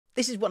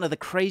This is one of the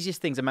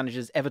craziest things a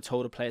manager's ever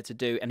told a player to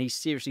do, and he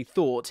seriously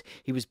thought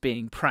he was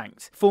being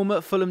pranked.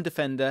 Former Fulham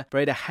defender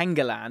Brede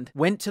Hangeland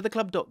went to the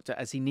club doctor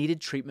as he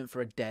needed treatment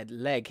for a dead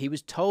leg. He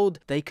was told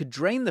they could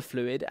drain the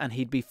fluid and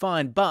he'd be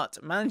fine,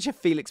 but manager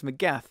Felix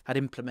Magath had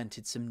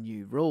implemented some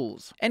new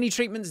rules. Any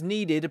treatments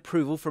needed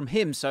approval from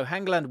him, so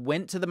Hangeland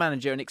went to the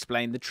manager and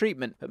explained the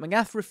treatment, but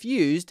Magath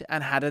refused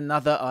and had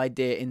another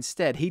idea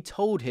instead. He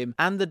told him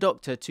and the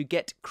doctor to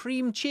get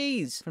cream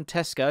cheese from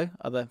Tesco,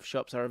 other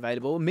shops are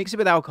available, mix it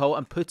with alcohol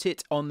and put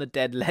it on the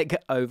dead leg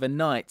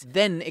overnight.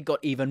 Then it got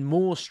even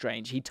more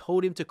strange. He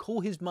told him to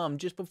call his mum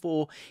just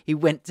before he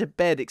went to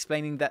bed,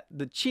 explaining that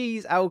the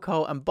cheese,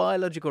 alcohol and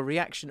biological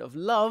reaction of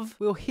love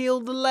will heal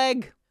the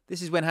leg.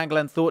 This is when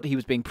Hangeland thought he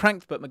was being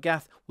pranked, but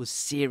Magath was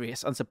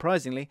serious.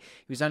 Unsurprisingly,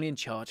 he was only in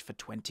charge for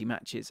 20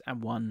 matches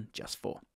and won just 4.